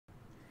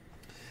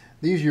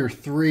These are your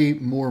three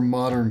more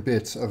modern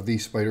bits of the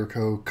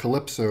Spyderco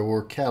Calypso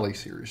or Cali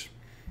series.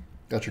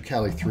 Got your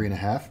Cali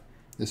 3.5.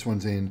 This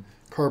one's in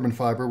carbon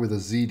fiber with a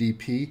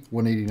ZDP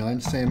 189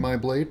 sandmine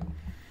blade.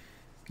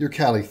 Your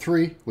Cali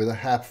 3 with a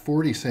HAP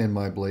 40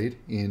 sandmine blade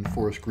in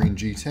forest green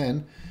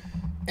G10.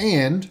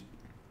 And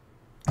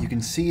you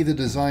can see the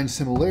design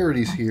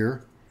similarities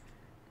here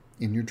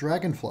in your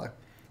Dragonfly.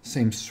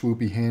 Same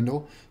swoopy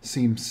handle,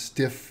 same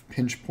stiff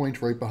pinch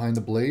point right behind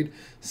the blade,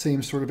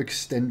 same sort of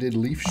extended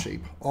leaf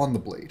shape on the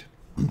blade.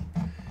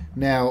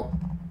 Now,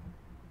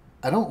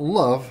 I don't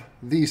love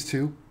these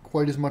two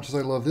quite as much as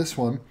I love this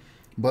one,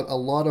 but a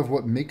lot of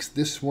what makes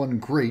this one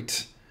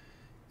great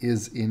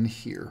is in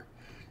here.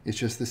 It's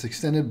just this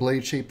extended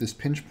blade shape, this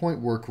pinch point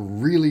work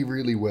really,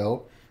 really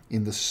well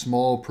in the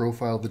small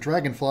profile of the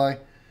Dragonfly.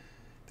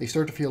 They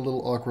start to feel a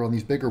little awkward on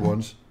these bigger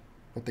ones,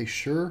 but they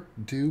sure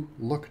do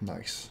look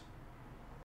nice.